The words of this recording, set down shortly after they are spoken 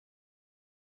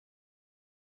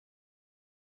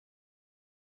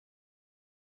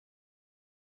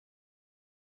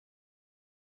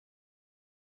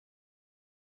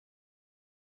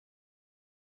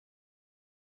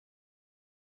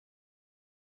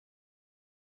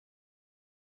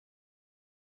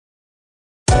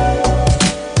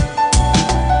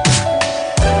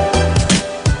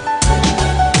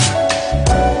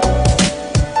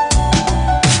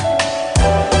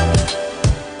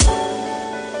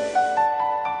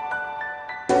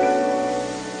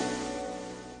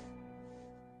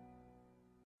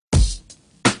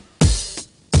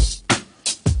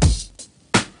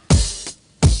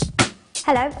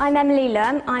Hello, I'm Emily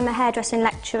Lum. I'm a hairdressing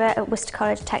lecturer at Worcester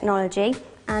College of Technology,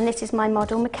 and this is my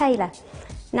model Michaela.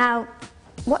 Now,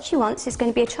 what she wants is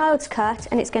going to be a child's cut,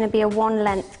 and it's going to be a one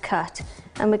length cut,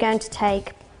 and we're going to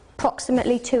take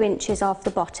approximately 2 inches off the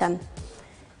bottom.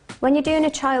 When you're doing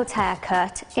a child's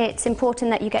haircut, it's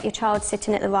important that you get your child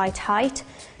sitting at the right height.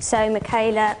 So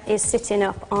Michaela is sitting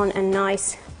up on a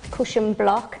nice cushion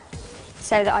block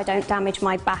so that I don't damage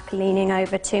my back leaning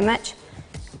over too much.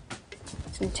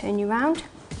 So I'm going to turn you round.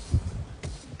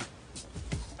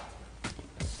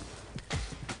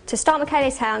 To start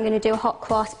Michaela's hair, I'm going to do a hot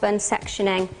cross bun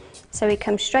sectioning. So we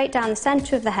come straight down the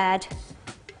centre of the head.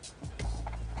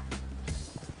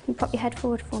 You pop your head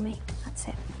forward for me, that's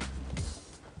it.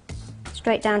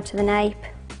 Straight down to the nape.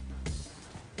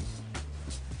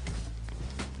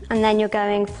 And then you're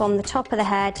going from the top of the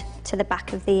head to the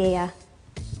back of the ear.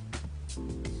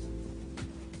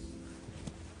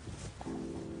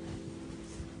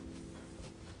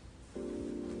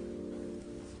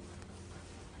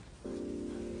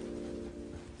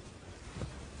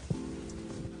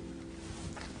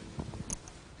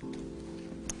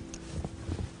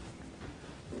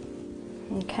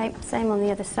 Okay, same on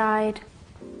the other side.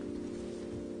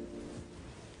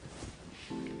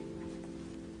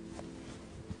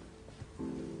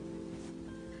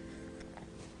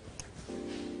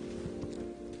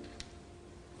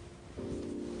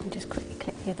 And just quickly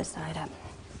clip the other side up.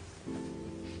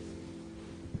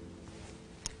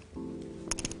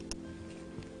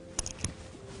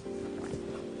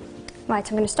 Right,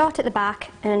 I'm going to start at the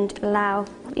back and allow,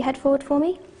 put your head forward for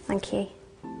me, thank you.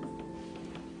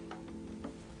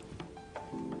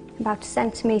 About 1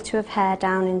 centimetre of hair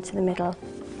down into the middle.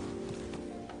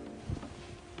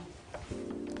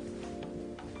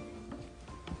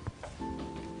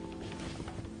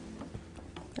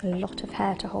 A lot of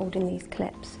hair to hold in these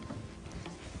clips.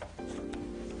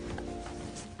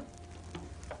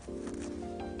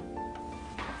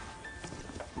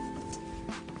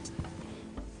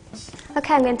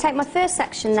 Okay, I'm going to take my first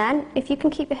section then. If you can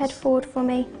keep your head forward for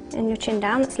me and your chin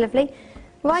down, that's lovely.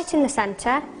 Right in the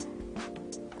centre.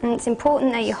 And it's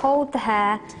important that you hold the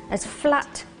hair as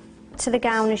flat to the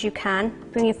gown as you can.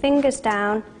 Bring your fingers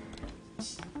down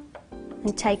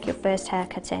and take your first hair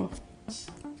cutting.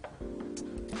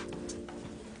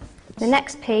 The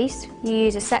next piece, you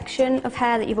use a section of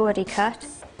hair that you've already cut.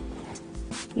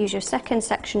 Use your second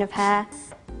section of hair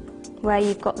where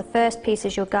you've got the first piece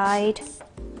as your guide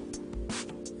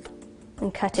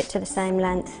and cut it to the same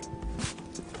length.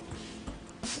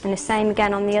 And the same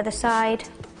again on the other side.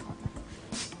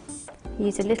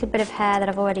 Use a little bit of hair that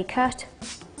I've already cut.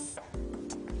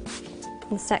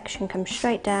 And the section comes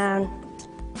straight down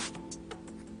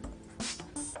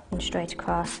and straight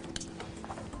across.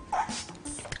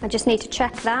 I just need to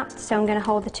check that, so I'm going to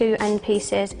hold the 2 end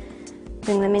pieces,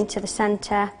 bring them into the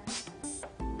centre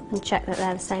and check that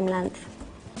they're the same length.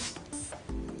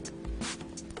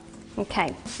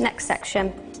 Okay, next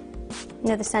section,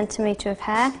 another centimetre of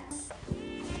hair.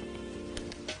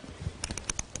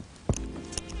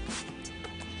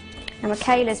 Now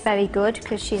Michaela's very good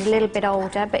because she's a little bit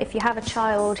older, but if you have a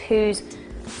child who's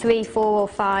 3, 4 or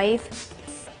 5,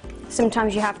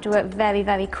 sometimes you have to work very,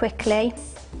 very quickly.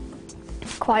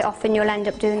 Quite often you'll end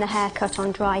up doing the haircut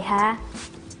on dry hair.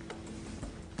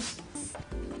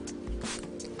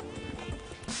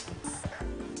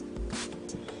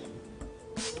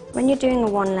 When you're doing a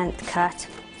one length cut,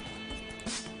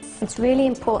 it's really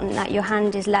important that your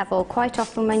hand is level. Quite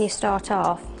often when you start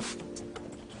off,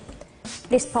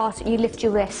 this part, you lift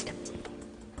your wrist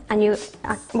and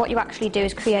what you actually do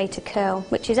is create a curl,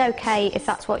 which is okay if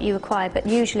that's what you require, but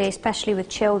usually, especially with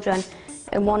children,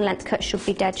 a one length cut should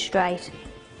be dead straight.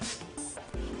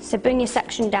 So bring your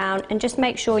section down and just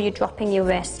make sure you're dropping your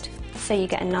wrist so you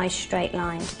get a nice straight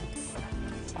line.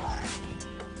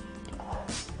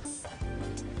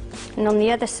 And on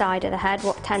the other side of the head,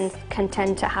 what can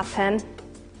tend to happen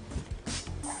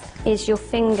is your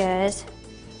fingers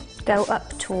go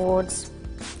up towards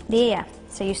the ear,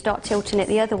 so you start tilting it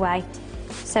the other way.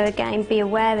 So again, be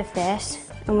aware of this,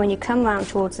 and when you come round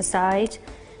towards the side,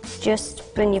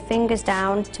 just bring your fingers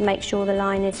down to make sure the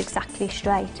line is exactly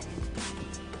straight.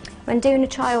 When doing a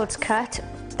child's cut,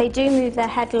 they do move their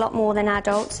head a lot more than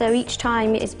adults, so each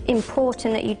time it is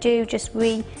important that you do just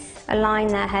realign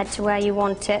their head to where you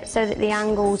want it so that the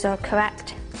angles are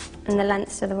correct and the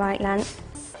lengths are the right length.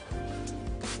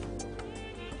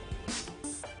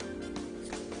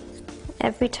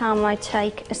 Every time I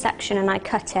take a section and I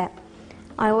cut it,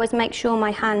 I always make sure my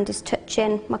hand is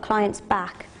touching my client's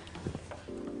back.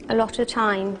 A lot of the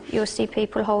time you'll see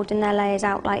people holding their layers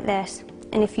out like this,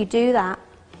 and if you do that,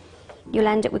 you'll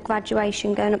end up with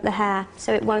graduation going up the hair,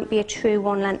 so it won't be a true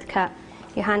one length cut.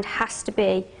 Your hand has to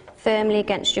be firmly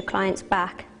against your client's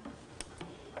back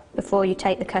before you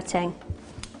take the cutting.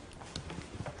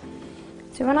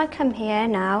 So when I come here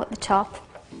now at the top,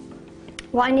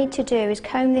 what I need to do is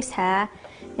comb this hair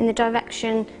in the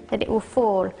direction that it will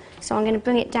fall. So I'm going to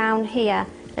bring it down here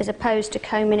as opposed to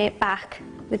combing it back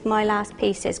with my last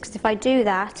pieces, because if I do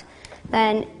that,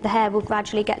 then the hair will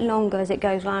gradually get longer as it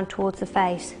goes round towards the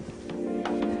face.